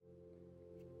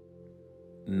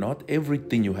not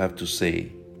everything you have to say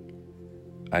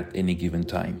at any given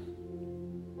time.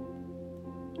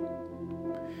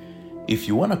 If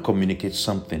you want to communicate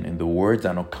something and the words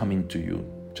are not coming to you,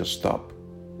 just stop.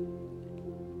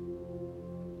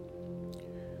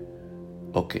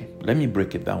 Okay, let me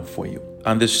break it down for you.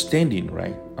 Understanding,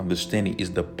 right? Understanding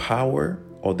is the power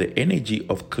or the energy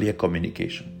of clear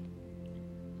communication.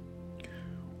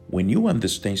 When you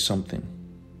understand something,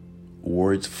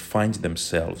 words find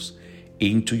themselves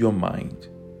into your mind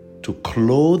to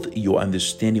clothe your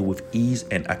understanding with ease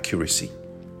and accuracy.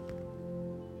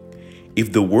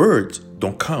 If the words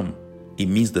don't come, it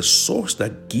means the source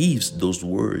that gives those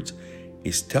words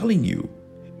is telling you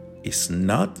it's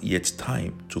not yet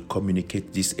time to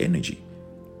communicate this energy.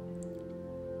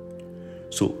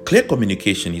 So clear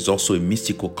communication is also a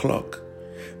mystical clock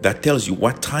that tells you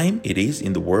what time it is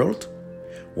in the world,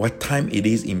 what time it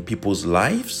is in people's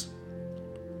lives.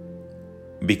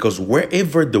 Because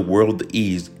wherever the world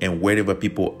is and wherever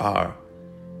people are,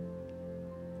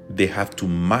 they have to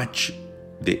match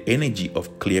the energy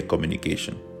of clear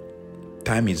communication.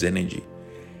 Time is energy.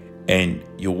 And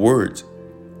your words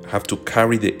have to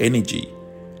carry the energy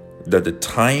that the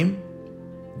time,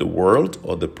 the world,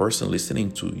 or the person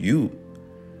listening to you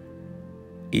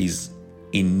is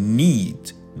in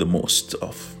need the most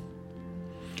of.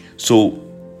 So,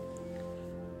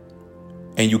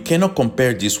 and you cannot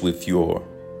compare this with your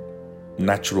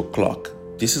natural clock.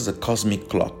 This is a cosmic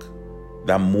clock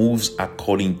that moves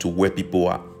according to where people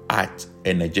are at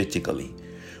energetically,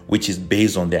 which is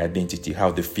based on their identity,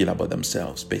 how they feel about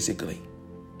themselves, basically.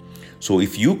 So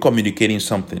if you're communicating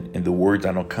something and the words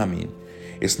are not coming,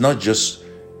 it's not just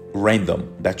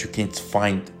random that you can't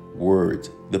find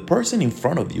words. The person in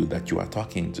front of you that you are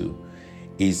talking to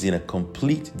is in a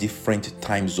complete different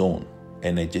time zone,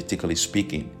 energetically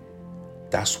speaking.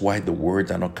 That's why the words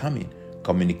are not coming.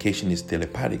 Communication is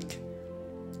telepathic.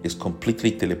 It's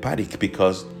completely telepathic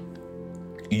because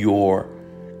your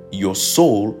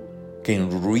soul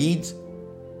can read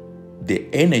the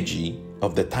energy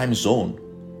of the time zone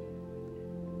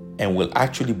and will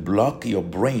actually block your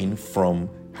brain from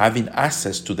having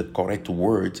access to the correct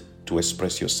word to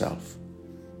express yourself.